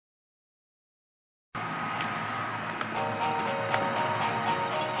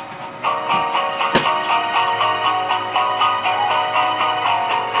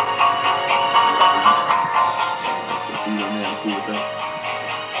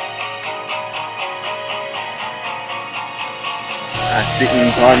I sit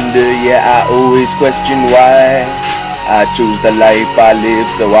and ponder, yeah, I always question why I chose the life I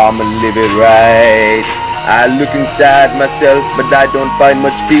live, so I'ma live it right. I look inside myself, but I don't find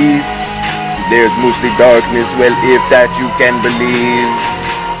much peace. There's mostly darkness, well, if that you can believe.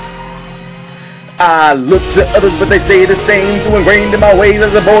 I look to others, but they say the same. Too ingrained in my ways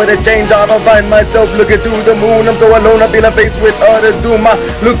as a boy to change. I don't find myself looking to the moon. I'm so alone, I've been faced with utter doom. I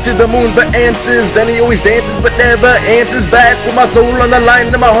look to the moon for answers, and he always dances, but never answers back. With my soul on the line,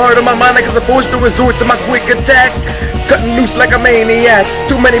 and my heart on my mind, I guess I'm forced to resort to my quick attack. Cutting loose like a maniac.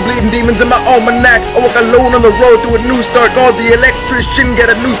 Too many bleeding demons in my almanac. I walk alone on the road to a new start. Call the electrician, get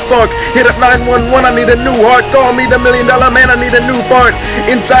a new spark. Hit up 911, I need a new heart. Call me the $1 million man, I need a new part.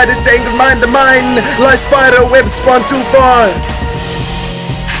 Inside this tangled mind of mine lies spider web spun too far.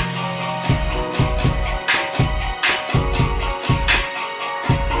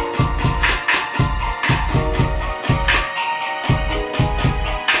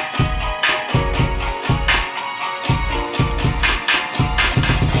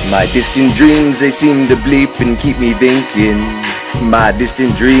 My distant dreams, they seem to bleep and keep me thinking. My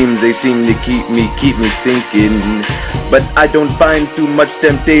distant dreams, they seem to keep me sinking. But I don't find too much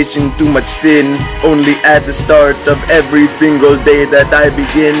temptation, too much sin. Only at the start of every single day that I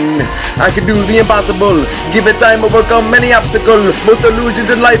begin. I can do the impossible, give it time, overcome any obstacle. Most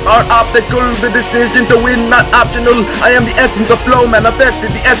illusions in life are optical. The decision to win, not optional. I am the essence of flow,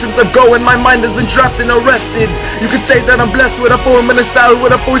 manifested. The essence of go, and my mind has been trapped and arrested. You could say that I'm blessed with a form and a style,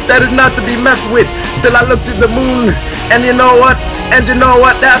 with a force that is not to be messed with. Still I look to the moon, and you know what? And you know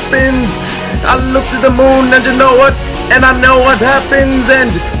what happens? I look to the moon, and you know what? And I know what happens,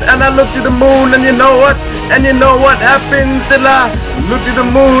 and I look to the moon, and you know what? And you know what happens? Till I look to the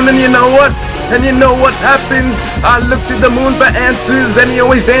moon, and you know what? And you know what happens? I look to the moon for answers, and he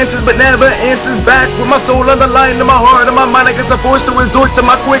always dances but never answers back. With my soul on the line, and my heart on my mind, I guess I'm forced to resort to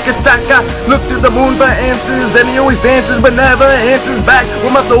my quick attack. I look to the moon for answers, and he always dances but never answers back.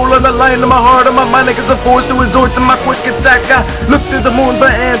 With my soul on the line, and my heart on my mind, I guess I'm forced to resort to my quick attack. I look to the moon for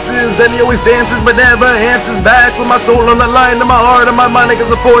answers, and he always dances but never answers back. With my soul on the line, and my heart on my mind, I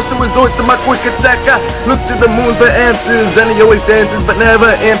guess I'm forced to resort to my quick attack. I look to the moon for answers, and he always dances but never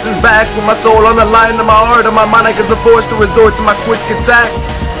answers back. With my soul on the line, and my heart on my mind, I guess I'm forced to resort to my quick attack.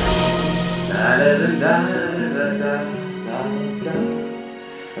 Da da da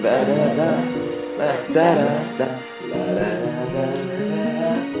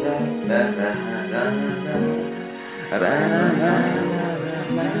da.